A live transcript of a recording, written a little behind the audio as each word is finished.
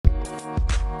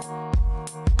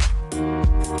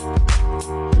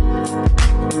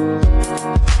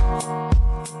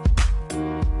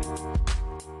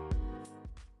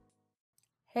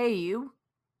Hey, you.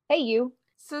 Hey, you.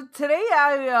 So today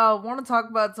I want to talk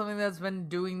about something that's been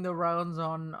doing the rounds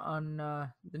on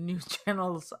the news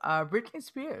channels. Britney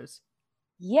Spears.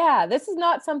 Yeah, this is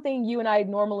not something you and I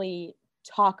normally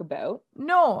talk about.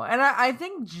 No, and I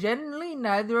think generally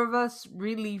neither of us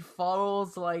really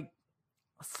follows like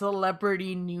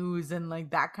celebrity news and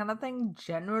like that kind of thing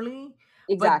generally.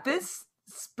 But Exactly. this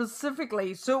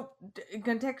specifically, so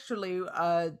contextually,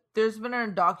 there's been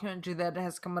a documentary that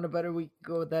has come out about a week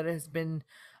ago that has been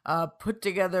put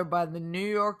together by the New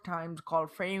York Times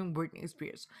called Framing Britney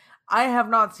Spears. I have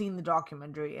not seen the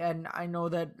documentary, and I know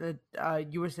that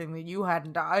you were saying that you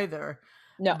hadn't either,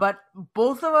 No. but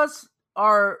both of us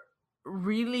are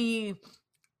really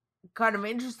kind of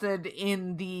interested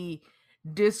in the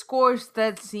discourse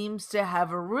that seems to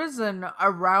have arisen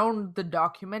around the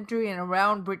documentary and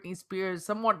around Britney Spears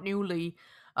somewhat newly,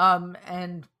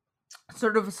 and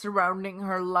sort of surrounding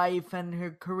her life and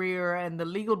her career and the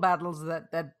legal battles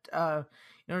that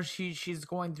she's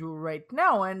going through right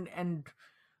now, and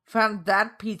found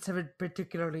that piece of it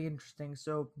particularly interesting,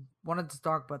 so wanted to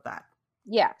talk about that.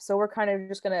 Yeah, so we're kind of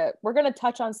just we're gonna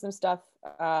touch on some stuff.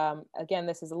 Again,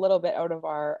 this is a little bit out of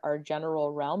our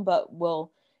general realm, but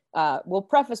we'll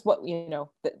preface what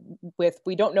with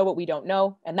we don't know what we don't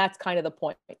know, and that's kind of the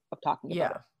point of talking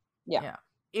about it. Yeah. Yeah. Yeah.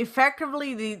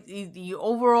 Effectively, the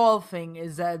overall thing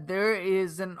is that there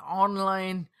is an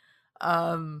online,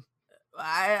 um,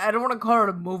 I don't want to call it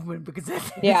a movement because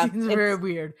that Yeah, seems very it's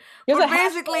weird. here's a But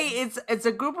basically, hashtag. it's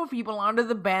a group of people under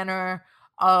the banner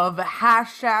of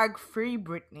hashtag Free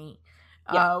Britney,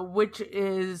 Yeah. which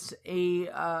is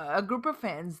a group of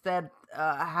fans that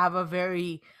have a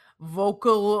very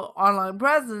vocal online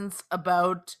presence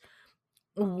about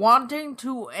wanting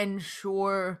to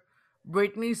ensure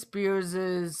Britney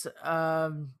Spears's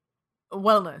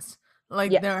wellness,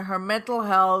 like Yes. her mental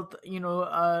health,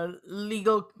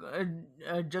 legal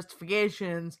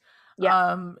justifications,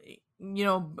 Yeah.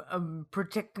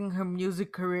 protecting her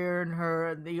music career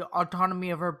and the autonomy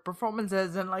of her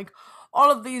performances and like all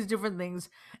of these different things.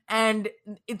 And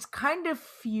it's kind of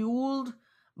fueled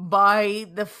by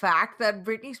the fact that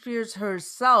Britney Spears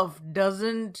herself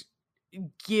doesn't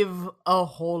give a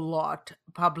whole lot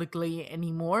publicly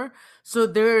anymore. So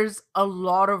there's a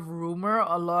lot of rumor,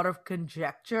 a lot of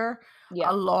conjecture, Yeah.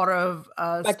 a lot of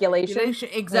Speculation. speculation.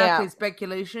 Yeah. Exactly,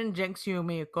 speculation. Jinx, you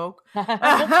me a coke.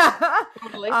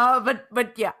 Totally.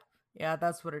 But yeah, yeah,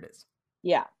 that's what it is.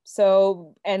 Yeah.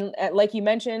 So, and like you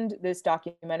mentioned, this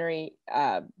documentary,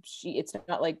 it's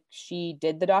not like she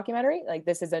did the documentary. Like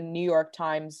this is a New York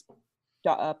Times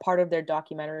part of their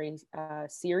documentary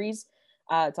series.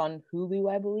 It's on Hulu,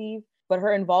 I believe. But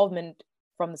her involvement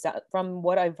from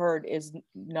what I've heard is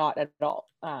not at all.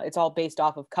 It's all based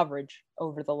off of coverage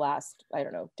over the last, I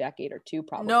don't know, decade or two,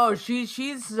 No, probably.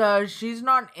 she's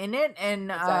not in it, and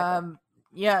Exactly.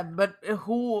 yeah, but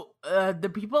who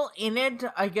the people in it?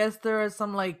 I guess there are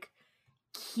some like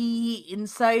key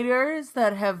insiders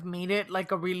that have made it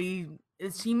like a really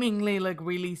seemingly like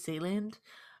really salient,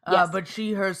 Yes. but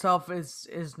she herself is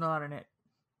not in it.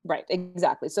 Right.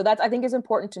 Exactly. So that's I think is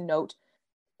important to note.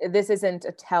 This isn't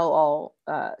a tell-all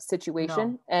No,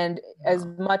 situation, and as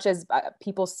no. much as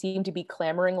people seem to be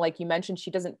clamoring, like you mentioned, she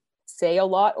doesn't say a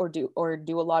lot or do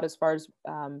a lot as far as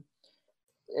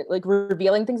like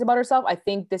revealing things about herself. I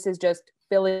think this is just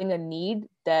filling a need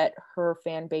that her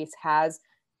fan base has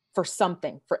for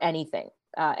something, for anything,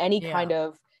 any kind Yeah,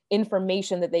 of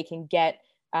information that they can get,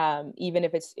 even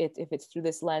if it's through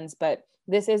this lens. But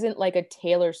this isn't like a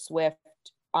Taylor Swift.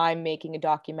 I'm making a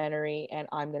documentary and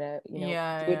I'm gonna,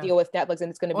 yeah, do a yeah. deal with Netflix, and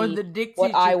it's gonna Or be the what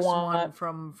Dixie I Chicks one want.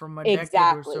 from a decade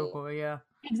or so Exactly. ago. Yeah,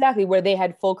 Exactly, where they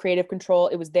had full creative control.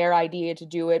 It was their idea to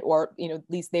do it, or at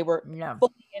least they were yeah,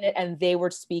 fully in it and they were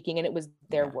speaking and it was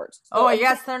their yeah. words. Oh, So I again,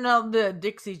 guess they're not the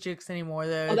Dixie Chicks anymore. oh,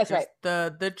 They're that's right.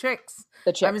 just the Chicks.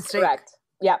 The My chicks, mistake. correct.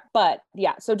 Yeah, but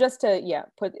yeah, so just to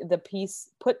put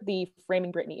the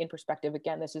Framing Britney in perspective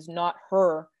again, this is not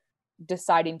her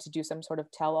deciding to do some sort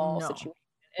of tell-all No. situation.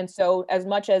 And so as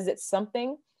much as it's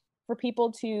something for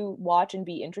people to watch and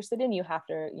be interested in, you have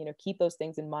to, keep those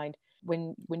things in mind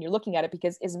when you're looking at it,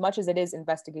 because as much as it is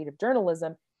investigative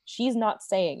journalism, she's not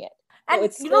saying it. So And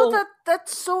it's you know still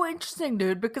that's so interesting,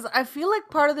 dude, because I feel like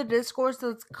part of the discourse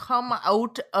that's come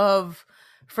out of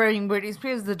Freddie Britney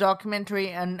Spears, the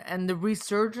documentary, and the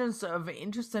resurgence of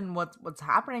interest in what's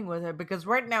happening with her, because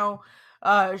right now,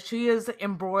 she is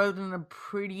embroiled in a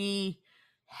pretty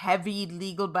heavy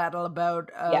legal battle about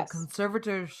yes.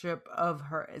 conservatorship of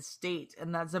her estate,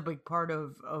 and that's a big part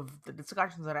of the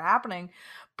discussions that are happening.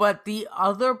 But the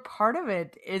other part of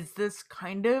it is this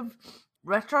kind of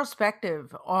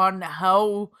retrospective on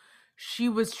how she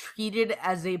was treated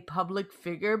as a public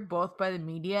figure, both by the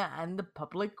media and the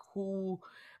public, who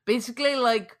basically,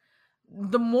 like,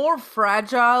 the more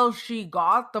fragile she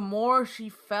got, the more she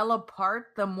fell apart,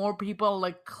 the more people,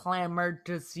 like, clamored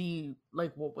to see,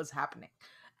 like, what was happening.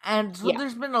 And so Yeah.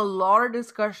 there's been a lot of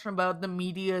discussion about the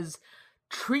media's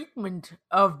treatment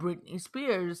of Britney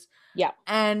Spears. Yeah.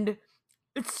 And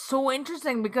it's so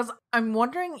interesting because I'm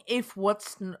wondering if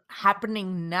what's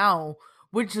happening now,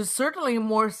 which is certainly a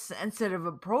more sensitive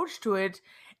approach to it,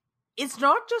 it's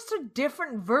not just a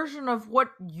different version of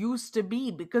what used to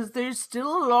be, because there's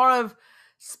still a lot of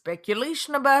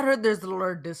speculation about her. There's a lot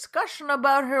of discussion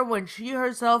about her when she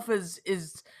herself is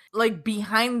like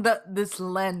behind this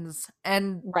lens,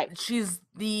 and Right. she's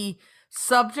the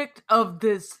subject of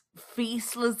this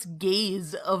faceless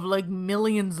gaze of like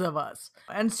millions of us.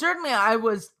 And certainly I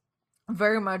was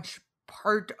very much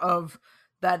part of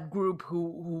that group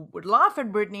who would laugh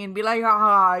at Britney and be like,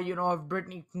 haha, you know, if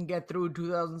Britney can get through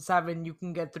 2007, you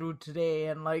can get through today,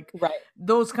 and like Right.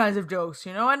 those kinds of jokes,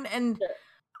 you know. And Sure.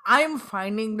 I'm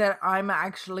finding that I'm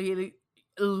actually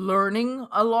learning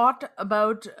a lot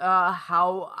about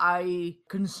how I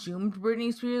consumed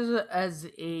Britney Spears as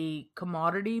a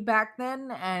commodity back then,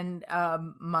 and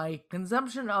my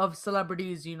consumption of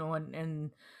celebrities, you know,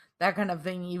 and that kind of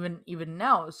thing, even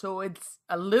now. So it's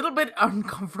a little bit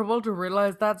uncomfortable to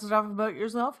realize that stuff about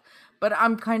yourself, but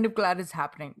I'm kind of glad it's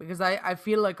happening because I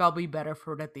feel like I'll be better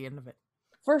for it at the end of it.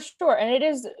 For sure. And it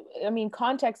is, I mean,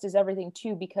 context is everything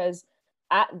too, because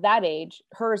at that age,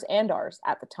 hers and ours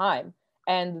at the time,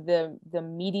 and the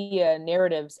media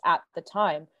narratives at the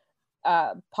time,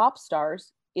 pop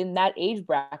stars in that age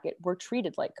bracket were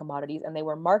treated like commodities, and they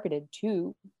were marketed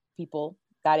to people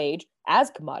that age as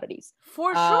commodities.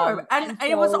 For sure. And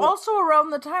it was so, also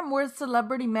around the time where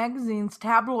celebrity magazines,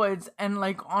 tabloids, and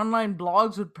like online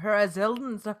blogs with Perez Hilton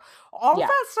and stuff, all yeah,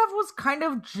 that stuff was kind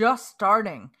of just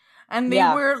starting. And they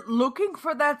yeah, were looking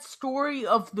for that story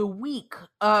of the week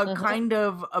hmm kind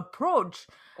of approach.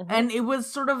 hmm And it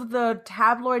was sort of the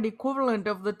tabloid equivalent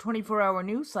of the 24-hour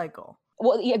news cycle.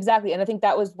 well, yeah, exactly. And I think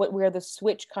that was where the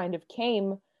switch kind of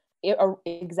came,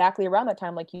 exactly around that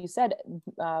time. Like you said,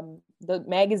 the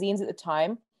magazines at the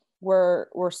time were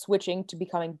switching to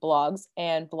becoming blogs,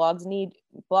 and blogs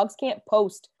can't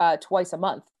post twice a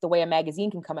month the way a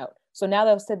magazine can come out. So now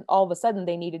they said all of a sudden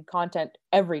they needed content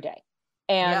every day.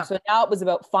 And Yeah. so now it was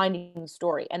about finding the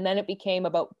story, and then it became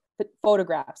about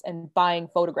photographs and buying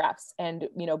photographs, and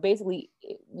basically,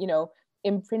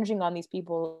 impinging on these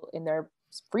people in their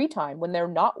free time when they're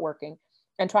not working,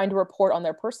 and trying to report on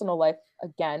their personal life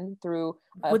again through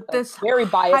With a this very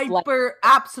biased lens.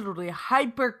 absolutely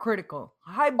hypercritical,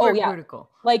 Oh yeah, hypercritical.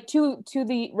 like to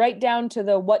the right down to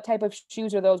the what type of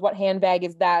shoes are those, what handbag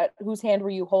is that, whose hand were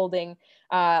you holding,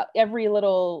 every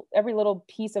little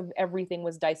piece of everything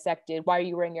was dissected. Why are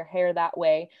you wearing your hair that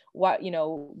way? What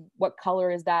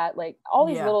color is that? Like all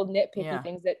these Yeah. little nitpicky Yeah.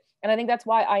 things that, and I think that's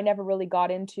why I never really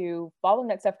got into following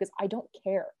that stuff, because I don't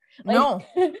care. Like, No.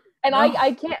 and No.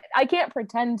 I can't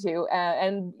pretend to,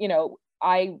 and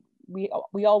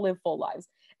we all live full lives,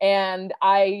 and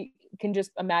I can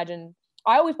just imagine.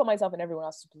 I always put myself in everyone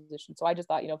else's position, so I just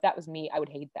thought, if that was me, I would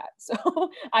hate that. So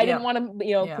I didn't want to,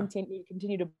 Yeah.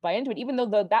 continue to buy into it, even though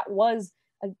that was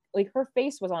like her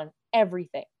face was on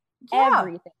everything, Yeah.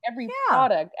 everything, every Yeah.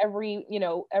 product,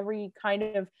 every kind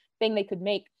of thing they could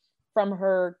make from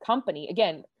her company.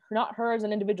 Again, not her as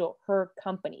an individual, her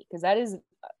company, because that is,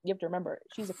 you have to remember,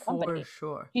 she's a company. For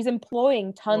sure. She's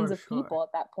employing tons For of sure. people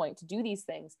at that point to do these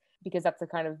things, because that's the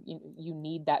kind of, you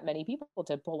need that many people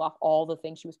to pull off all the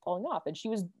things she was pulling off, and she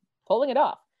was pulling it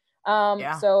off.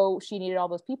 Yeah. So she needed all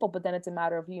those people, but then it's a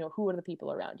matter of, who are the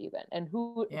people around you then, and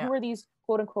who are these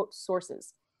quote unquote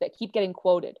sources that keep getting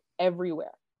quoted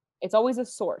everywhere. It's always a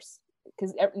source,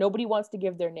 because nobody wants to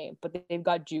give their name, but they've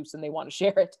got juice and they want to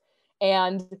share it.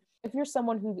 And if you're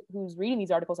someone who's reading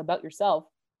these articles about yourself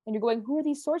and you're going, who are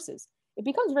these sources? It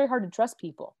becomes very hard to trust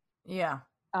people. Yeah.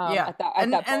 At that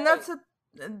And point.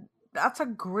 that's a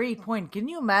great point. Can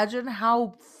you imagine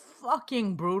how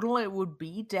fucking brutal it would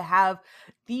be to have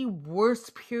the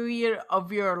worst period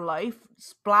of your life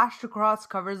splashed across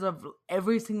covers of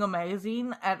every single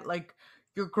magazine at like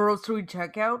your grocery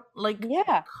checkout? Like,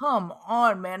 Yeah. come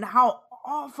on, man. How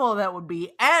awful that would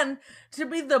be. And to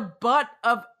be the butt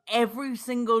of every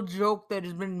single joke that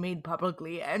has been made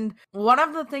publicly. And one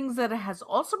of the things that has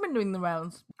also been doing the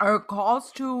rounds are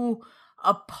calls to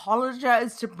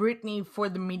apologize to Britney for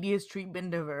the media's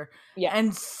treatment of her. Yeah.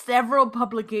 And several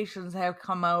publications have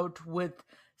come out with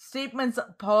statements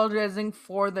apologizing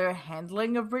for their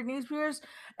handling of Britney Spears.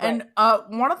 And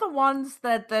one of the ones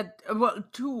that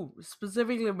two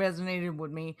specifically resonated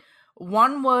with me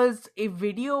One was a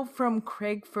video from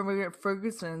Craig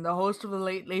Ferguson, the host of the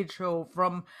Late Late Show,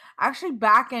 from actually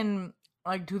back in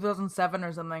like 2007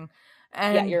 or something.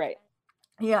 Yeah, And you're right.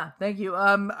 yeah, thank you.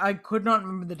 I could not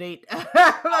remember the date.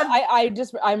 I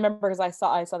remember because I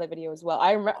saw that video as well.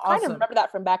 Kind of Awesome. remember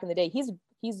that from back in the day. He's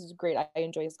great. I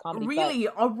enjoy his comedy. Really,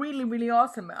 really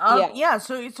awesome. Yeah. Yeah.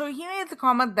 So he made the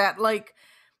comment that like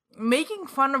making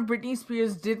fun of Britney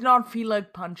Spears did not feel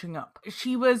like punching up.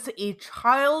 She was a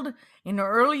child in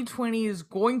her early 20s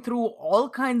going through all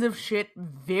kinds of shit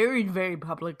very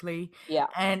publicly. Yeah.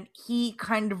 And he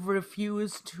kind of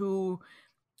refused to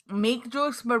make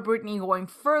jokes about Britney going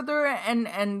further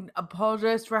and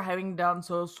apologize for having done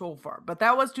so far. But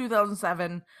that was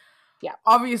 2007. Yeah.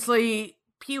 Obviously,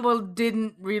 people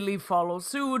didn't really follow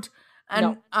suit.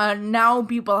 And No. now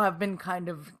people have been kind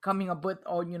of coming up with,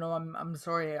 oh, you know, I'm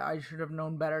sorry, I should have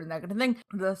known better, and that kind of thing.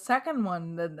 The second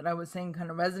one that I was saying kind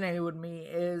of resonated with me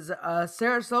is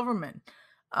Sarah Silverman.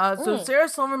 So Sarah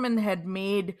Silverman had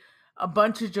made a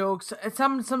bunch of jokes,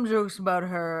 some jokes about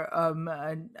her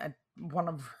at one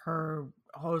of her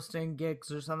hosting gigs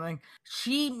or something.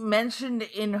 She mentioned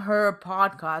in her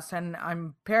podcast, and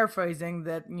I'm paraphrasing,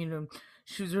 that, you know,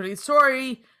 she was really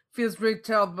sorry, feels really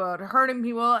terrible about hurting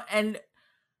people, and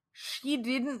she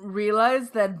didn't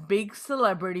realize that big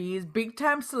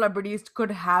time celebrities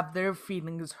could have their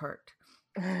feelings hurt,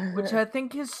 which I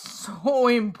think is so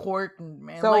important,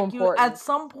 man. So like important. you, at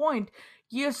some point,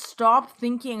 you stop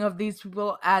thinking of these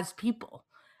people as people,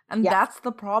 and Yeah. that's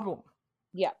the problem.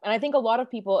 Yeah, and I think a lot of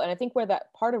people, and I think where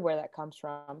that comes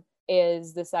from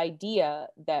is this idea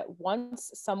that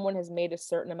once someone has made a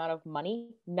certain amount of money,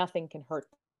 nothing can hurt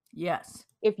them. Yes.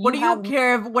 If you What do you have,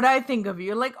 care what I think of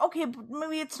you? Like, okay, but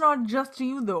maybe it's not just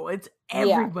you though. It's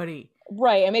everybody.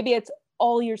 right, and maybe it's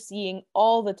all you're seeing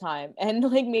all the time, and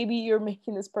like maybe you're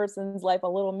making this person's life a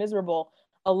little miserable,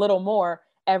 a little more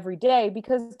every day,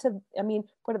 because I mean,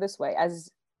 put it this way,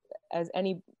 as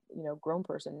any, you know, grown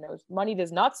person knows, money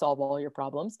does not solve all your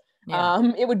problems.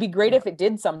 Yeah. It would be great if it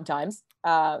did sometimes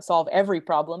solve every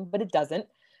problem, but it doesn't.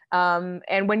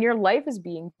 And when your life is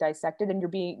being dissected and you're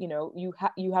being, you know,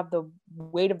 you have the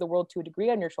weight of the world to a degree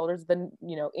on your shoulders, then,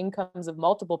 you know, incomes of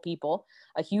multiple people,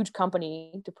 a huge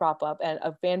company to prop up, and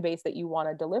a fan base that you want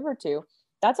to deliver to,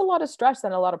 that's a lot of stress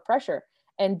and a lot of pressure.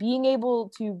 And being able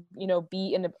to, you know,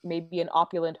 be in maybe an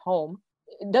opulent home,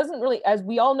 it doesn't really, as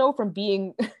we all know from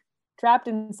being trapped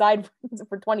inside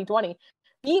for 2020,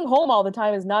 being home all the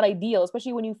time is not ideal,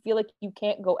 especially when you feel like you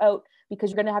can't go out because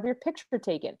you're going to have your picture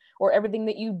taken, or everything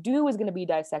that you do is going to be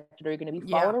dissected, or you're going to be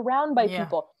followed around by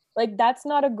people. Like, that's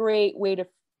not a great way to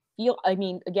feel. I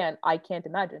mean, again, I can't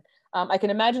imagine. I can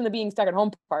imagine the being stuck at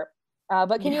home part,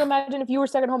 but can you imagine if you were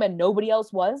stuck at home and nobody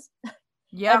else was?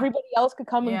 Yeah. Everybody else could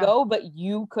come and go, but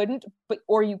you couldn't.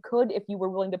 Or you could if you were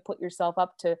willing to put yourself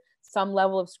up to some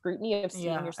level of scrutiny of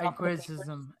seeing yourself. And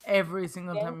criticism every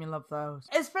single time you left the house.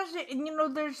 Especially, you know,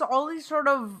 there's all these sort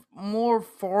of more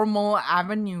formal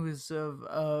avenues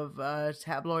of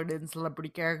tabloid and celebrity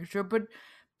caricature, but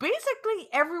basically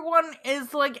everyone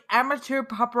is like amateur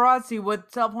paparazzi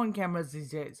with cell phone cameras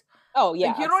these days. Oh yeah,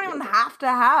 like, you don't even have to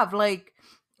have like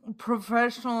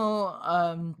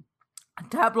professional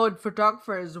tabloid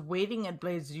photographers waiting at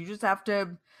places. You just have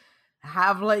to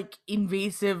have like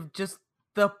invasive, just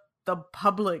the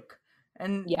public,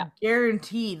 and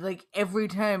guaranteed, like, every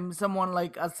time someone,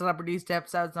 like a celebrity,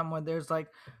 steps out somewhere, there's like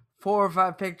 4 or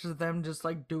 5 pictures of them just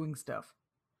like doing stuff.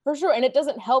 For sure. And it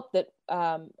doesn't help that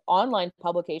online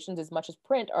publications, as much as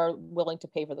print, are willing to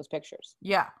pay for those pictures.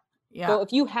 Yeah. So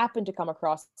if you happen to come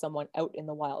across someone out in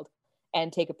the wild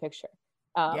and take a picture,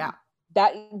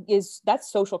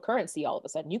 that's social currency. All of a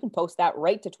sudden you can post that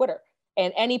right to Twitter,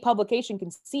 and any publication can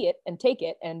see it and take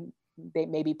it, and they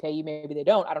maybe pay you, maybe they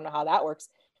don't. I don't know how that works.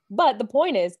 But the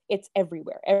point is, it's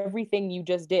everywhere. Everything you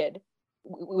just did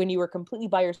when you were completely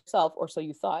by yourself, or so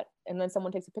you thought, and then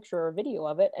someone takes a picture or a video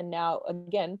of it, and now,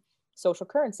 again, social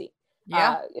currency.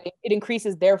 It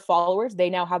increases their followers. They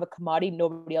now have a commodity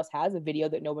nobody else has, a video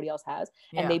that nobody else has,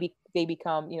 and they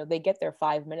become, you know, they get their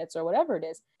 5 minutes or whatever it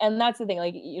is. And that's the thing,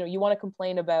 like, you know, you want to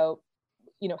complain about,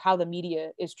 you know, how the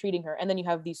media is treating her, and then you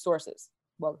have these sources.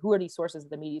 Well, who are these sources that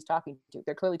the media is talking to?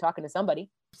 They're clearly talking to somebody.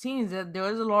 Seems that there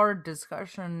was a lot of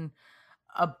discussion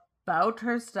about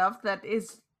her stuff that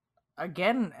is,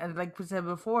 again, like we said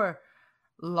before,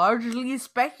 largely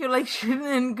speculation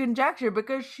and conjecture,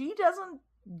 because she doesn't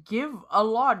give a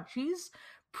lot. She's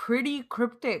pretty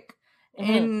cryptic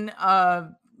in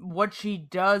what she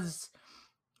does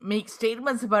make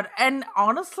statements about. And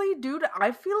honestly, dude,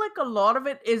 I feel like a lot of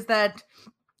it is that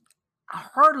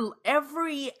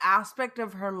every aspect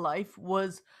of her life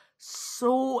was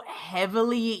so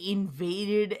heavily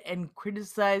invaded and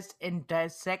criticized and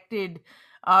dissected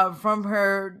from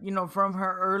her, from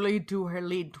her early to her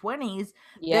late 20s, that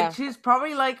Yeah. she's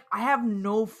probably like, I have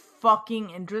no fucking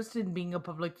interest in being a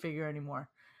public figure anymore.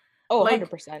 Oh, Like,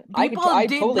 100%. people I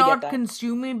did totally get not that.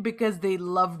 consume me because they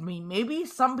loved me. Maybe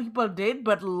some people did,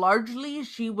 but largely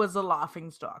she was a laughing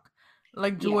stock,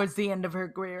 like Yeah. towards the end of her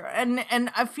career.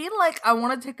 And I feel like I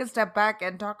want to take a step back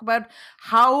and talk about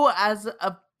how, as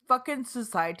a fucking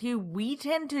society, we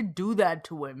tend to do that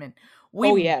to women. We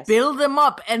Oh, yes. build them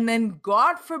up, and then,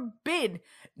 God forbid,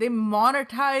 they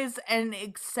monetize and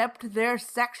accept their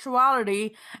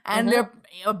sexuality and Mm-hmm. their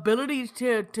ability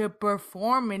to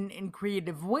perform in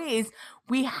creative ways.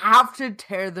 We have to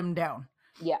tear them down.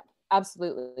 Yeah,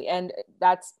 absolutely. And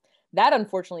that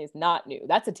unfortunately is not new.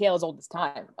 That's a tale as old as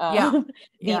time. Yeah. The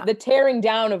Yeah. the tearing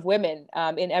down of women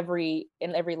in every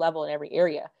level, in every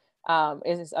area,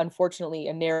 is unfortunately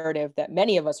a narrative that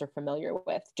many of us are familiar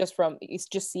with, just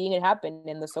seeing it happen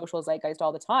in the social zeitgeist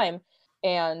all the time.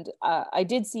 And I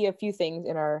did see a few things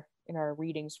in our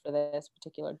readings for this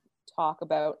particular talk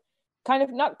about kind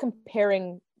of not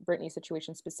comparing Britney's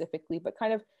situation specifically, but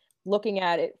kind of looking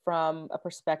at it from a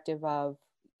perspective of,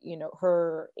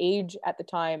 her age at the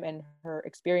time and her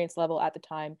experience level at the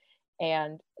time.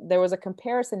 And there was a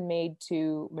comparison made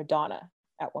to Madonna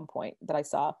at one point that I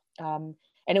saw, and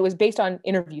it was based on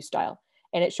interview style,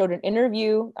 and it showed an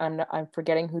interview. I'm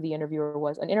forgetting who the interviewer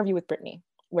was. An interview with Britney,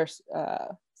 where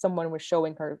someone was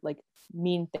showing her like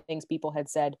mean things people had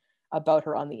said about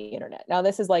her on the internet. Now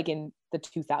this is like in the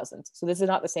 2000s, so this is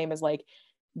not the same as like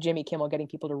Jimmy Kimmel getting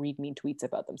people to read mean tweets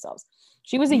about themselves.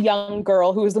 She was a young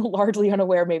girl who was largely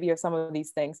unaware maybe of some of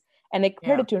these things. And they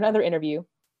compared Yeah. it to another interview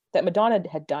that Madonna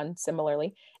had done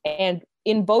similarly. And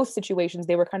in both situations,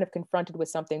 they were kind of confronted with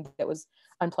something that was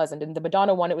unpleasant. And the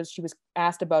Madonna one, she was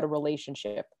asked about a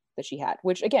relationship that she had,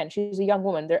 which again, she's a young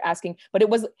woman. They're asking, but it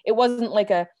wasn't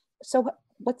like so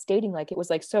what's dating like? It was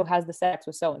like, so has the sex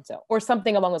with so and so, or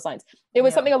something along those lines. It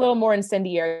was Yeah. something a little more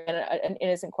incendiary and an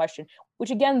innocent question, which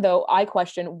again, though, I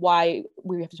question why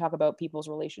we have to talk about people's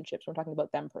relationships. We're talking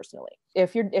about them personally.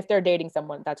 If they're dating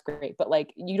someone, that's great, but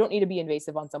like, you don't need to be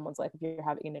invasive on someone's life if you're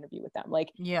having an interview with them.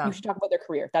 Like, you Yeah. should talk about their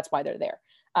career. That's why they're there.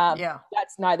 Yeah.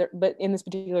 That's neither. But in this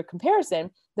particular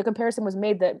comparison, the comparison was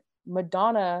made that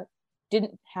Madonna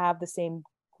didn't have the same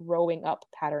growing up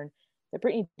pattern that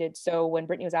Britney did. So when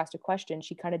Britney was asked a question,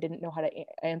 she kind of didn't know how to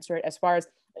answer it. As far as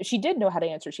she did know how to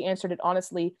answer it, she answered it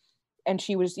honestly, and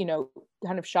she was,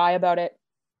 kind of shy about it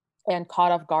and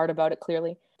caught off guard about it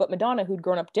clearly. But Madonna, who'd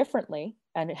grown up differently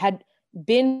and had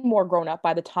been more grown up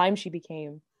by the time she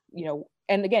became,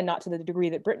 and again, not to the degree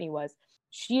that Britney was,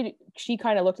 she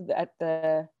kind of looked at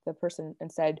the person and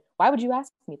said, "Why would you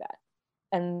ask me that?"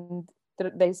 And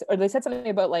they said something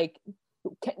about like,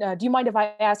 do you mind if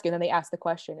I ask you? And then they asked the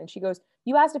question, and she goes,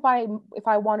 "You asked if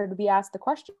I wanted to be asked the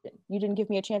question. You didn't give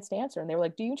me a chance to answer." And they were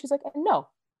like, "Do you?" And she's like, "No,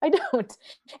 I don't."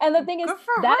 And the thing is Good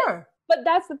for that, her. but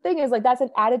that's the thing is like, that's an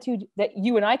attitude that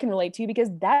you and I can relate to, because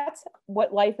that's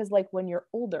what life is like when you're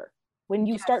older, when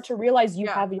you start to Yes. realize you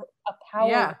Yeah. have a Yeah.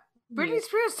 power. Britney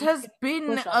Spears has been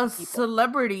push on a people.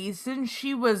 celebrity since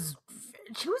she was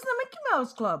in the Mickey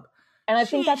Mouse Club. And I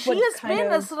think that's She what has kind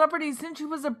been a of celebrity since she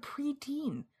was a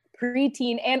preteen.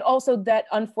 preteen, and also that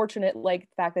unfortunate like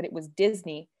fact that it was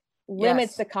Disney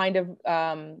limits Yes. the kind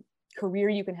of career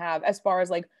you can have as far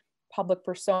as like public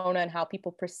persona and how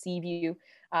people perceive you,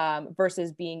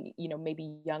 versus being,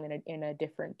 maybe young in a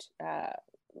different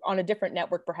on a different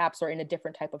network perhaps, or in a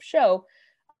different type of show.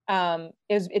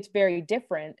 It's very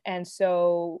different. And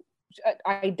so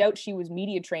I doubt she was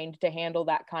media trained to handle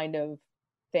that kind of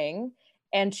thing,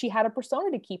 and she had a persona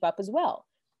to keep up as well.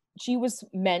 She was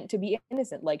meant to be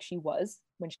innocent, like she was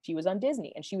when she was on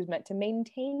Disney, and she was meant to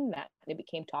maintain that. And it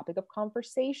became topic of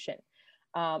conversation.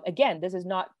 Again, this is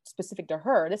not specific to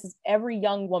her. This is every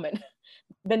young woman.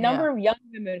 The number Yeah. of young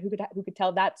women who could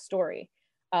tell that story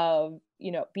of,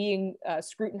 being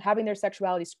having their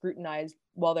sexuality scrutinized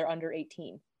while they're under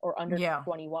 18 or under Yeah.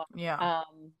 21. Yeah.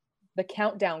 The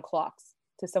countdown clocks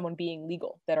to someone being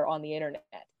legal that are on the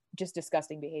internet, just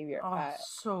disgusting behavior. Oh,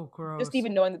 so gross. Just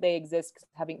even knowing that they exist,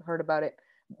 having heard about it.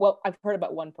 Well, I've heard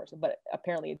about one person, but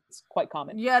apparently it's quite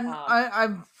common. Yeah,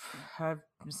 I've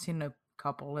seen a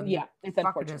couple, and Yeah, it's fucking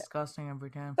unfortunate. disgusting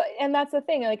every time. But, and that's the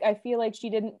thing. Like, I feel like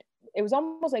it was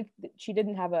almost like she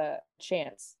didn't have a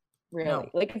chance, really. No.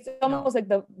 Like, it's almost like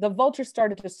the vulture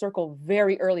started to circle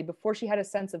very early before she had a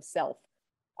sense of self.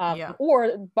 Yeah.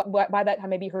 Or by that time,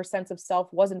 maybe her sense of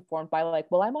self was informed by like,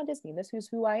 well, I'm on Disney, and this is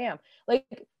who I am. Like,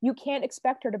 you can't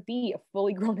expect her to be a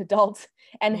fully grown adult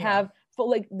and Yeah. have full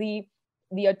like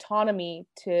the autonomy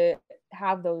to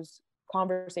have those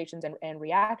conversations and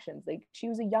reactions. Like, she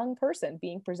was a young person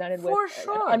being presented with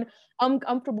an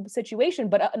uncomfortable situation,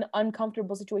 but an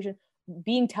uncomfortable situation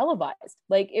being televised.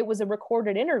 Like, it was a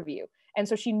recorded interview, and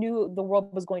so she knew the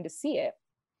world was going to see it.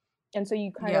 And so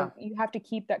you kind of, you have to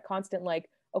keep that constant, like,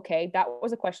 okay, that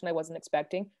was a question I wasn't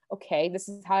expecting. Okay, this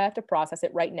is how I have to process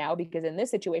it right now, because in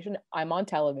this situation, I'm on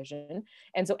television.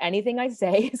 And so anything I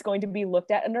say is going to be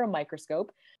looked at under a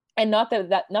microscope. And not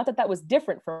that was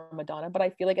different from Madonna, but I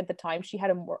feel like at the time she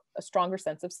had a stronger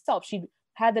sense of self. She'd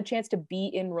had the chance to be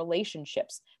in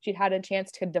relationships. She'd had a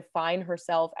chance to define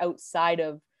herself outside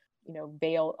of, you know,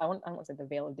 veil. I don't want to say the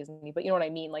veil of Disney, but you know what I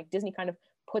mean? Like, Disney kind of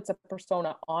puts a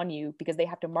persona on you because they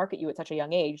have to market you at such a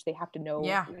young age. They have to know, they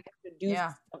have to do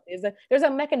something. There's a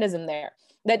mechanism there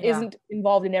that isn't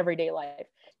involved in everyday life.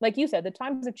 Like you said, the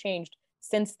times have changed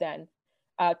since then,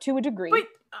 to a degree.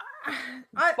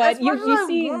 But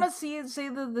you want to say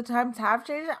that the times have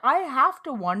changed. I have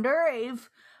to wonder if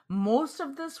most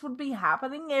of this would be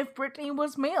happening if Britney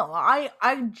was male. I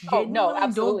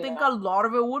genuinely don't think a lot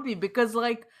of it would be, because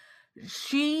like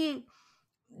she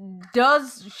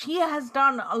has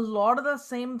done a lot of the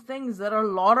same things that a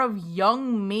lot of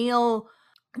young male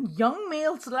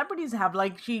celebrities have.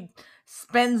 Like, she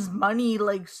spends money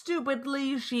like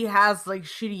stupidly, she has like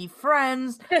shitty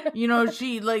friends, you know,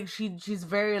 she's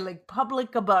very like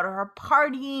public about her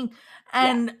partying,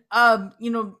 and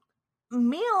you know,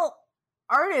 male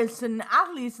artists and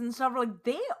athletes and stuff, like,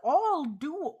 they all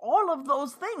do all of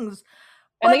those things.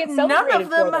 But none of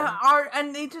them are,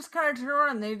 and they just kind of turn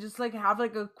around and they just like have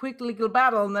like a quick legal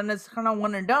battle, and then it's kind of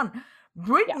one and done.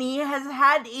 Britney has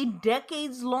had a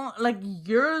decades-long, like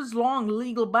years-long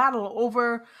legal battle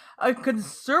over a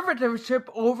conservatorship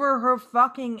over her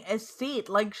fucking estate.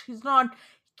 Like, she's not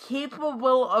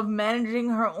capable of managing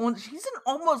her own. She's an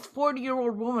almost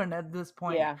 40-year-old woman at this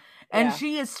point. And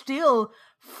she is still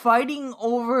fighting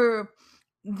over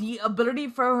the ability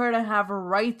for her to have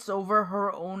rights over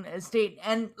her own estate.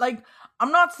 And like,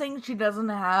 I'm not saying she doesn't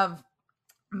have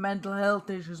mental health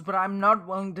issues, but I'm not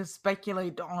willing to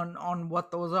speculate on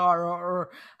what those are, or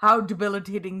how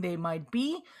debilitating they might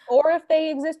be, or if they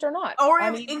exist or not, or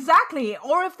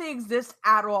if they exist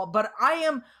at all. But I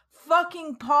am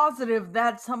fucking positive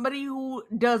that somebody who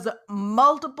does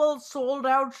multiple sold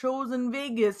out shows in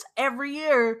Vegas every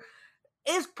year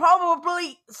is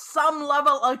probably some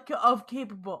level of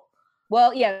capable.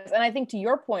 Well, yes, and I think to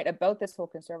your point about this whole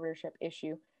conservatorship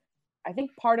issue, I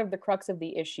think part of the crux of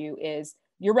the issue is,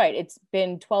 you're right, it's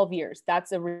been 12 years.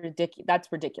 That's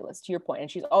ridiculous, to your point.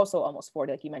 And she's also almost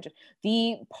 40, like you mentioned.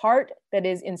 The part that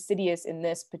is insidious in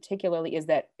this particularly is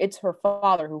that it's her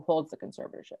father who holds the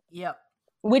conservatorship.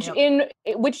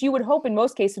 Which you would hope in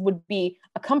most cases would be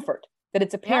a comfort, that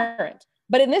it's a parent.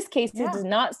 But in this case, it does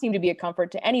not seem to be a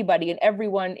comfort to anybody, and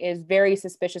everyone is very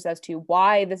suspicious as to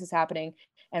why this is happening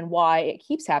and why it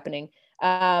keeps happening.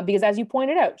 Because as you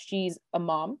pointed out, she's a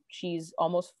mom. She's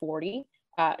almost 40.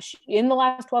 In the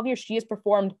last 12 years, she has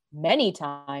performed many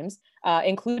times,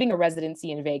 including a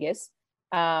residency in Vegas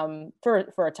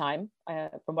for a time.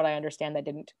 From what I understand, that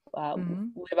didn't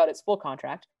live out its full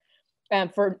contract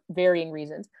for varying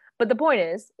reasons. But the point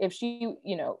is, if she,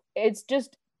 you know, it's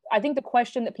just, I think the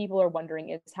question that people are wondering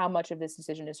is how much of this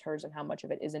decision is hers and how much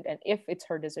of it isn't. And if it's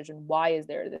her decision, why is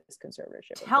there this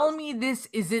conservatorship? Tell me this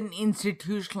isn't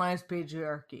institutionalized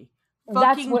patriarchy.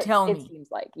 That's what it seems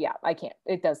like. Yeah, I can't.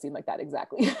 It does seem like that,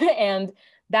 exactly. And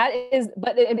that is,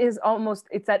 but it is almost,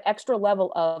 it's that extra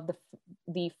level of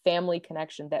the family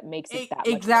connection that makes it that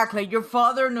exactly. Your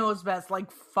father knows best. Like,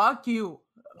 fuck you.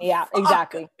 Yeah,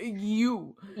 exactly.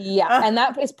 You. Yeah, and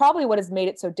that is probably what has made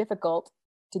it so difficult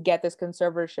to get this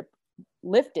conservatorship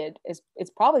lifted. It's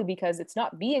probably because it's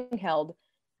not being held,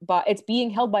 but it's being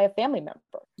held by a family member.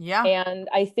 Yeah. And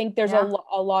I think there's a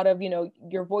lot of, you know,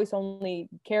 your voice only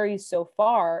carries so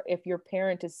far if your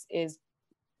parent is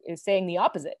saying the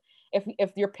opposite.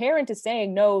 If your parent is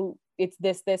saying, no, it's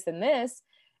this, and this,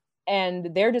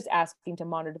 and they're just asking to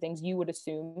monitor things, you would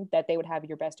assume that they would have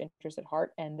your best interest at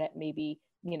heart, and that maybe,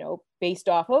 you know, based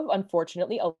off of,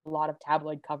 unfortunately, a lot of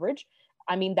tabloid coverage,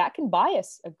 I mean, that can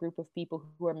bias a group of people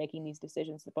who are making these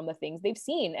decisions from the things they've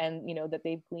seen and, you know, that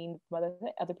they've gleaned from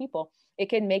other people. It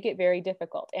can make it very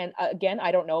difficult. And again,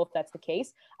 I don't know if that's the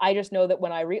case. I just know that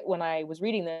when I was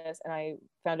reading this and I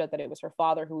found out that it was her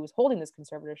father who was holding this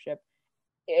conservatorship,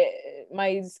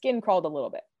 my skin crawled a little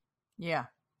bit. Yeah.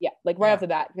 Yeah, like right off the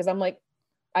bat, because I'm like,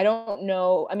 I don't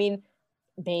know. I mean,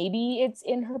 maybe it's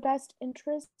in her best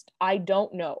interest. I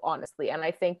don't know, honestly. And I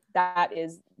think that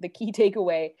is the key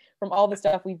takeaway from all the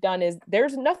stuff we've done, is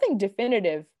there's nothing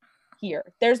definitive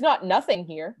here. There's not nothing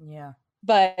here. Yeah.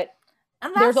 But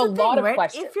And there's that's a the thing, lot of right?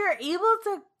 questions. If you're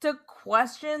able to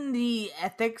question the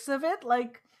ethics of it,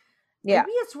 like Yeah,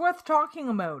 maybe it's worth talking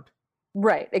about.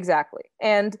 right, exactly.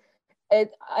 And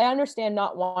I understand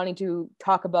not wanting to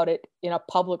talk about it in a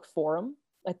public forum.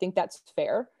 I think that's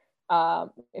fair.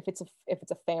 If it's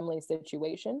a family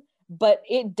situation, but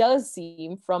it does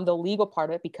seem from the legal part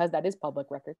of it, because that is public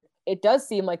record, it does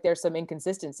seem like there's some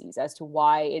inconsistencies as to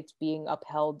why it's being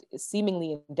upheld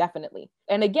seemingly indefinitely.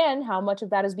 And again, how much of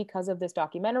that is because of this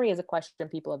documentary is a question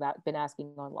people have been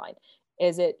asking online.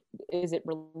 Is it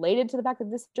related to the fact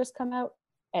that this just come out?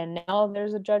 And now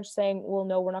there's a judge saying, well,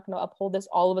 no, we're not going to uphold this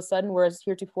all of a sudden, whereas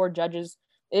heretofore judges,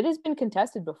 it has been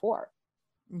contested before.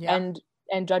 Yeah.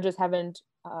 And judges haven't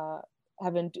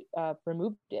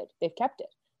removed it. They've kept it.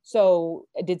 So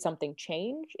did something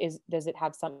change? Does it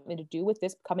have something to do with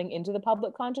this coming into the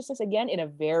public consciousness again in a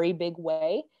very big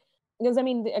way? Because I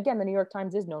mean, again, the New York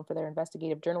Times is known for their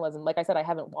investigative journalism. Like I said, I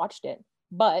haven't watched it,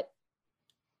 but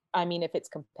I mean, if it's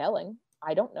compelling,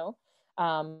 I don't know.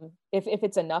 If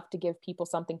it's enough to give people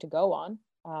something to go on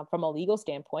from a legal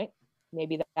standpoint,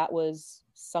 maybe that was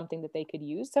something that they could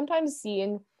use. Sometimes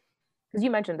seeing, because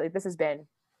you mentioned like this has been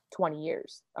 20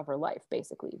 years of her life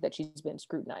basically that she's been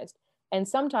scrutinized, and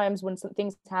sometimes when some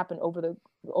things happen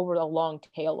over a long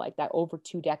tail like that, over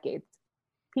 2 decades,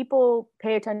 people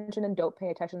pay attention and don't pay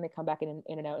attention. They come back in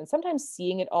and out, and sometimes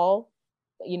seeing it all,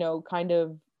 kind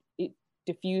of it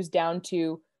diffused down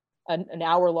to an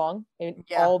hour long and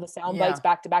Yeah. all the sound bites Yeah.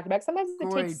 back to back to back. Sometimes it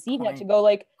takes Great seeing that to point. go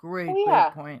like, oh Great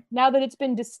yeah, point. now that it's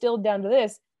been distilled down to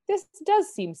this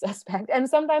does seem suspect. And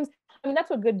sometimes, I mean, that's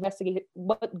what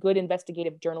good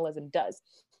investigative journalism does,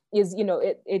 is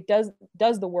it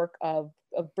does the work of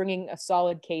bringing a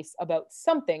solid case about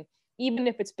something, even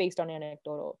if it's based on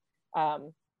anecdotal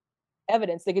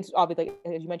evidence. Like, it's obviously,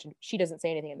 as you mentioned, she doesn't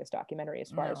say anything in this documentary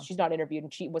as far as No. she's not interviewed,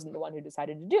 and she wasn't the one who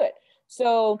decided to do it.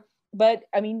 So, but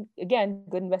I mean, again,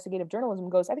 good investigative journalism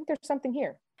goes, I think there's something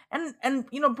here. And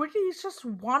Brittany is just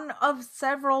one of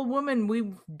several women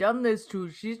we've done this to.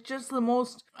 She's just the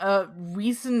most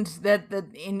recent that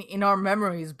in our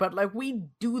memories, but like we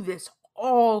do this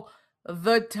all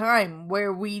the time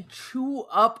where we chew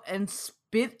up and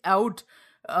spit out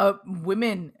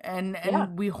women and Yeah.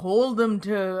 we hold them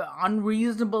to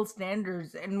unreasonable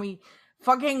standards and we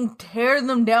fucking tear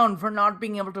them down for not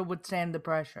being able to withstand the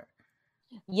pressure.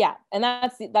 Yeah, and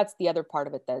that's the other part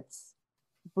of it that's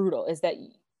brutal, is that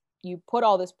you put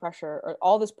all this pressure, or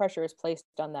all this pressure is placed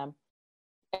on them,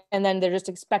 and then they're just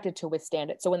expected to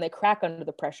withstand it. So when they crack under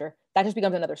the pressure, that just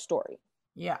becomes another story.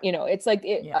 Yeah. It's like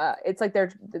Yeah. it's like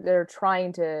they're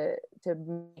trying to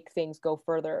make things go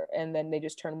further, and then they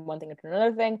just turn one thing into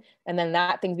another thing, and then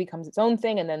that thing becomes its own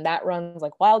thing, and then that runs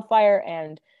like wildfire.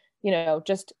 And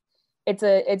just it's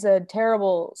a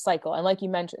terrible cycle. And like you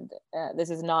mentioned, this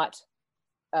is not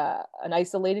an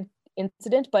isolated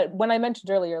incident, but when I mentioned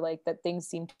earlier, like, that things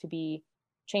seem to be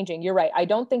changing, you're right. I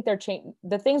don't think they're changing.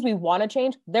 The things we want to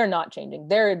change, they're not changing.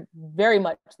 They're very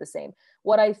much the same.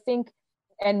 What I think,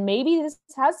 and maybe this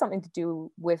has something to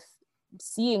do with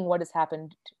seeing what has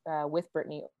happened with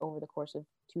Britney over the course of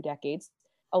 2 decades.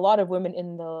 A lot of women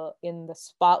in the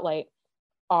spotlight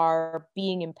are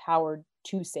being empowered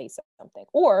to say something,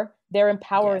 or they're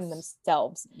empowering Yes.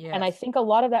 themselves. Yes. And I think a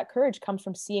lot of that courage comes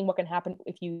from seeing what can happen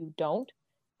if you don't,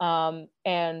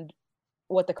 and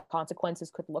what the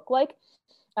consequences could look like.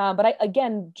 But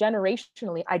again,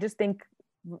 generationally, I just think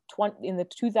in the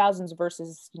 2000s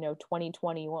versus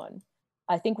 2021,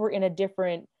 I think we're in a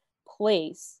different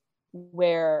place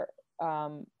where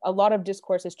a lot of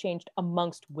discourse has changed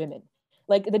amongst women.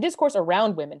 Like, the discourse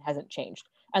around women hasn't changed,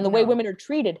 and the way women are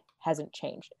treated hasn't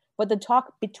changed, but the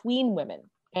talk between women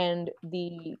and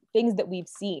the things that we've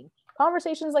seen,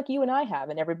 conversations like you and I have,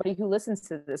 and everybody who listens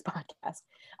to this podcast,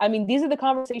 I mean, these are the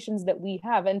conversations that we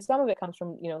have, and some of it comes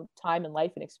from time and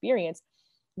life and experience,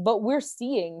 but we're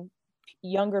seeing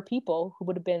younger people who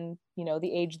would have been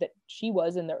the age that she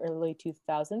was in the early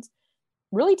 2000s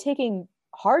really taking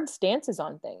hard stances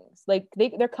on things. Like,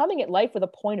 they're coming at life with a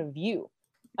point of view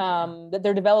that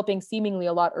they're developing seemingly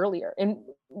a lot earlier, and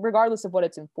regardless of what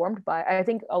it's informed by. I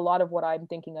think a lot of what I'm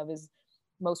thinking of is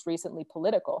most recently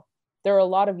political. There are a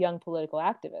lot of young political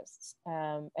activists,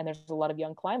 and there's a lot of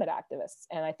young climate activists,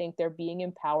 and I think they're being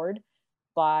empowered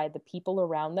by the people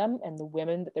around them and the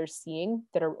women that they're seeing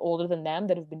that are older than them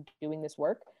that have been doing this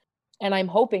work. And I'm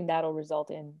hoping that'll result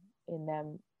in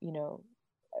them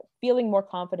feeling more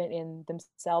confident in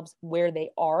themselves where they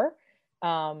are.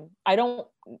 I don't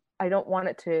want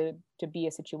it to be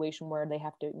a situation where they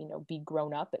have to be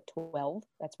grown up at 12.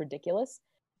 That's ridiculous.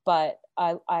 But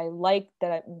I like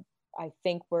that. I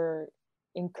think we're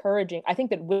encouraging. I think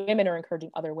that women are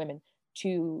encouraging other women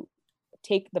to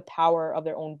take the power of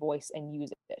their own voice and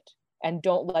use it, and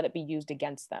don't let it be used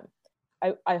against them.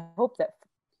 I hope that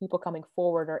people coming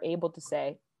forward are able to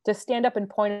stand up and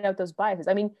point out those biases.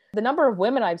 I mean, the number of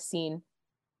women I've seen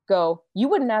go, you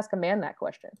wouldn't ask a man that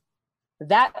question.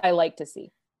 That I like to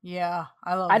see. Yeah,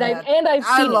 I love and that. I've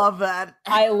seen I love that.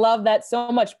 I love that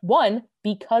so much. One,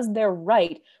 because they're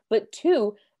right, but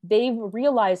two, they've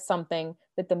realized something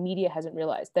that the media hasn't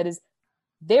realized. That is,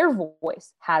 their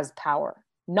voice has power,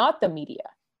 not the media.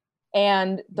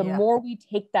 And the more we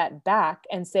take that back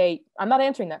and say, I'm not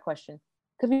answering that question,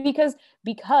 because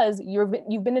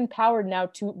you've been empowered now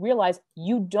to realize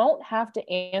you don't have to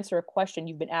answer a question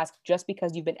you've been asked just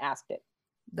because you've been asked it.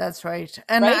 That's right.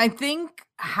 And I think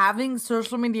having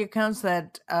social media accounts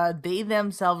that they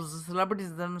themselves, the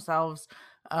celebrities themselves,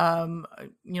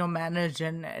 manage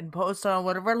and post on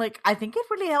whatever, like, I think it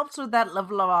really helps with that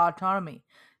level of autonomy.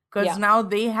 Because now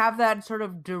they have that sort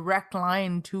of direct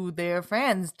line to their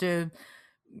fans to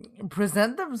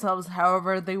present themselves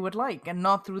however they would like, and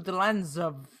not through the lens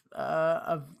of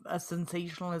a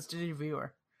sensationalist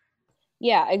interviewer.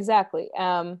 Yeah, exactly.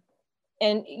 And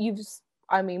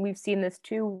we've seen this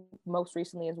too most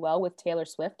recently as well with Taylor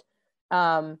Swift,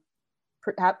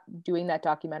 perhaps doing that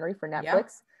documentary for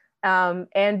Netflix. Yeah.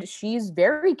 And she's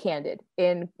very candid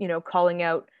in, calling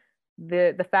out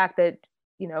the fact that,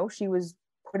 she was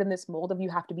put in this mold of, you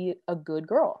have to be a good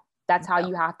girl. That's how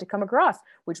you have to come across,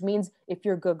 which means if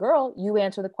you're a good girl, you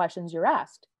answer the questions you're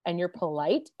asked, and you're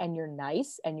polite and you're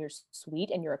nice and you're sweet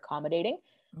and you're accommodating.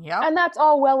 Yeah. And that's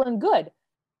all well and good.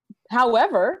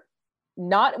 However,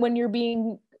 not when you're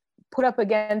being put up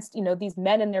against, these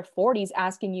men in their 40s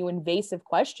asking you invasive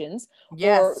questions,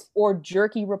 or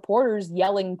jerky reporters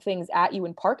yelling things at you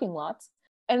in parking lots,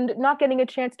 and not getting a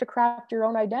chance to craft your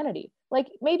own identity. Like,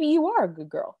 maybe you are a good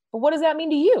girl, but what does that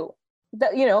mean to you?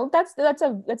 That,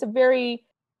 that's a very,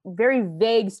 very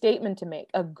vague statement to make.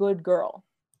 A good girl,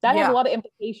 that has a lot of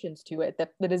implications to it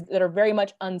that are very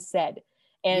much unsaid.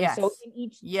 And so in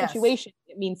each situation,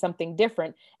 it means something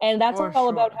different. And that's all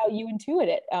about how you intuit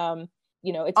it.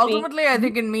 It's ultimately, I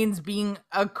think it means being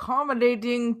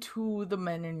accommodating to the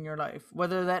men in your life,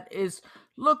 whether that is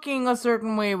looking a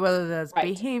certain way, whether that's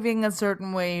behaving a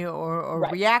certain way, or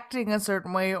reacting a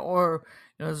certain way, or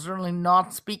certainly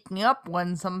not speaking up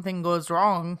when something goes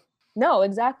wrong. No,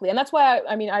 exactly. And that's why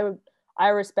I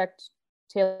respect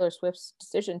Taylor Swift's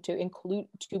decision to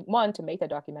make that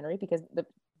documentary, because the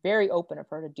very open of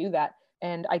her to do that.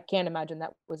 And I can't imagine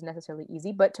that was necessarily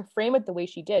easy, but to frame it the way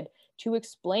she did, to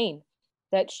explain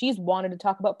that she's wanted to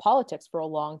talk about politics for a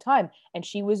long time, and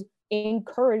she was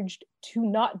encouraged to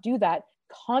not do that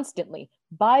constantly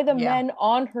by the men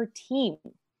on her team.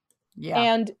 Yeah.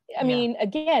 And I mean,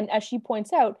 again, as she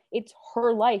points out, it's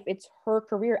her life, it's her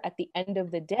career at the end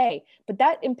of the day. But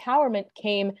that empowerment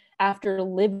came after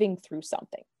living through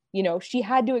something. She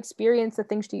had to experience the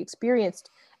things she experienced.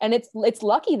 And it's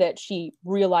lucky that she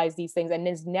realized these things and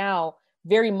is now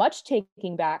very much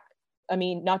taking back,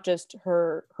 not just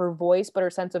her voice, but her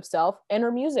sense of self and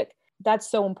her music. That's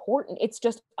so important. It's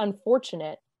just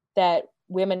unfortunate that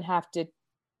women have to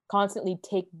constantly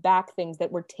take back things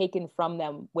that were taken from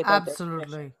them without their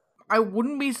permission. I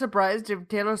wouldn't be surprised if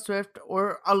Taylor Swift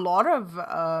or a lot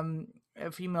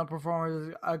of female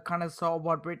performers kind of saw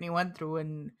what Britney went through,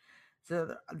 and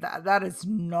so that is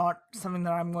not something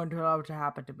that I'm going to allow to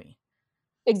happen to me.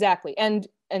 Exactly. And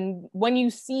when you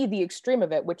see the extreme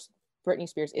of it, which Britney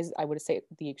Spears is, I would say,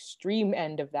 the extreme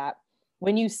end of that,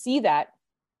 when you see that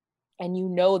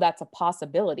and that's a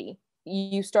possibility,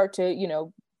 you start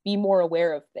to, be more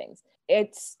aware of things.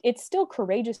 It's still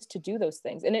courageous to do those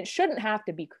things, and it shouldn't have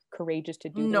to be courageous to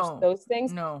do those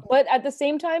things. No. But at the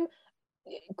same time,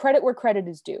 credit where credit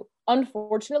is due.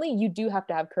 Unfortunately, you do have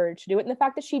to have courage to do it, and the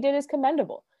fact that she did is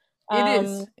commendable.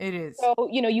 It is. So,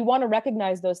 you want to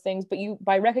recognize those things, but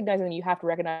by recognizing them, you have to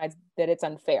recognize that it's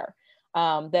unfair.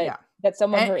 That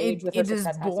someone her age with her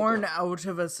success is born out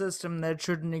of a system that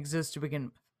shouldn't exist to begin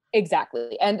with.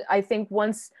 Exactly. And I think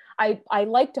once I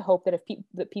like to hope that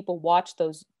if people watch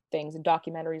those things and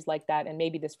documentaries like that, and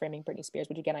maybe this Framing Britney Spears,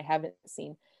 which again I haven't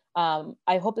seen,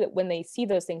 I hope that when they see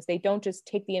those things, they don't just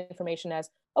take the information as,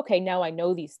 okay, now I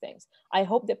know these things. I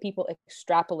hope that people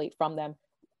extrapolate from them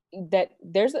that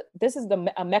this is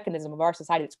a mechanism of our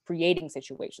society that's creating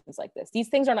situations like this. These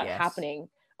things are not happening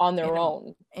on their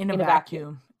own in a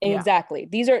vacuum. Exactly.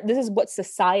 This is what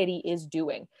society is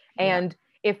doing. And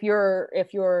if you're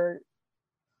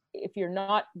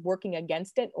not working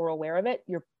against it or aware of it,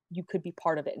 you could be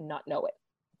part of it and not know it.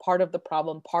 Part of the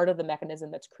problem, part of the mechanism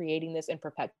that's creating this and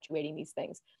perpetuating these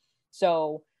things.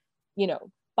 So,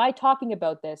 by talking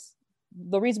about this,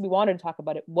 the reason we wanted to talk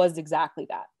about it was exactly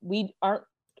that. We aren't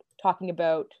talking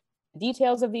about the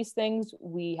details of these things.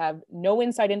 We have no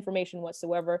inside information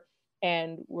whatsoever,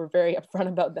 and we're very upfront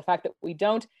about the fact that we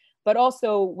don't. But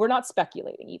also, we're not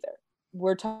speculating either.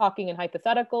 We're talking in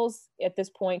hypotheticals at this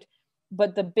point,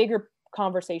 but the bigger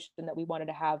conversation that we wanted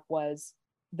to have was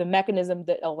the mechanism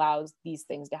that allows these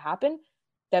things to happen,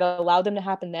 that allowed them to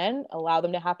happen then, allow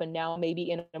them to happen now, maybe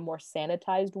in a more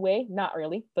sanitized way. Not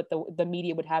really, but the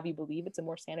media would have you believe it's a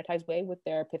more sanitized way with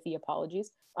their pithy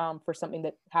apologies for something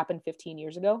that happened 15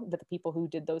 years ago, that the people who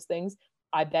did those things,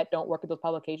 I bet, don't work at those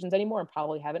publications anymore and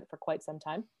probably haven't for quite some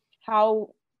time.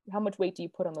 How much weight do you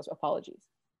put on those apologies?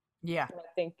 Yeah. And I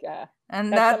think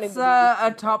and that's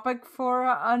a topic for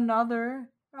another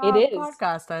it is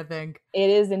podcast, I think. It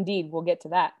is indeed. We'll get to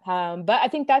that. But I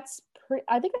think that's what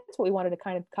we wanted to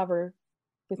kind of cover.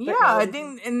 I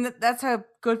think and that's a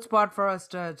good spot for us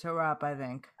to wrap, I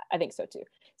think. I think so too.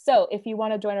 So if you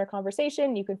want to join our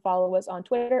conversation, you can follow us on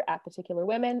Twitter at Particular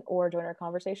Women, or join our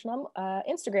conversation on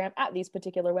Instagram at These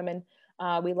Particular Women.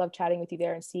 We love chatting with you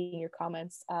there and seeing your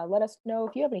comments. Let us know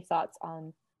if you have any thoughts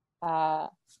on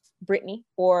Britney,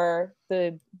 or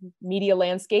the media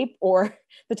landscape, or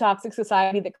the toxic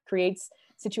society that creates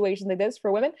situations like this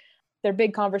for women. They're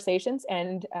big conversations,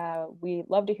 and we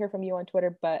love to hear from you on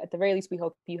Twitter, but at the very least, we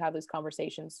hope you have those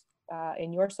conversations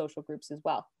in your social groups as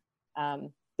well.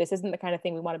 This isn't the kind of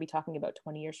thing we want to be talking about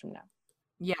 20 years from now.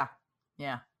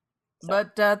 Yeah. So.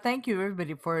 But thank you,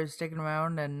 everybody, for sticking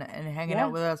around and hanging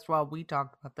out with us while we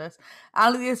talked about this.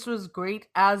 Ali, this was great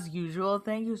as usual.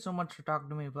 Thank you so much for talking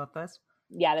to me about this.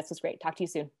 Yeah, this was great. Talk to you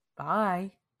soon.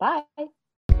 Bye. Bye.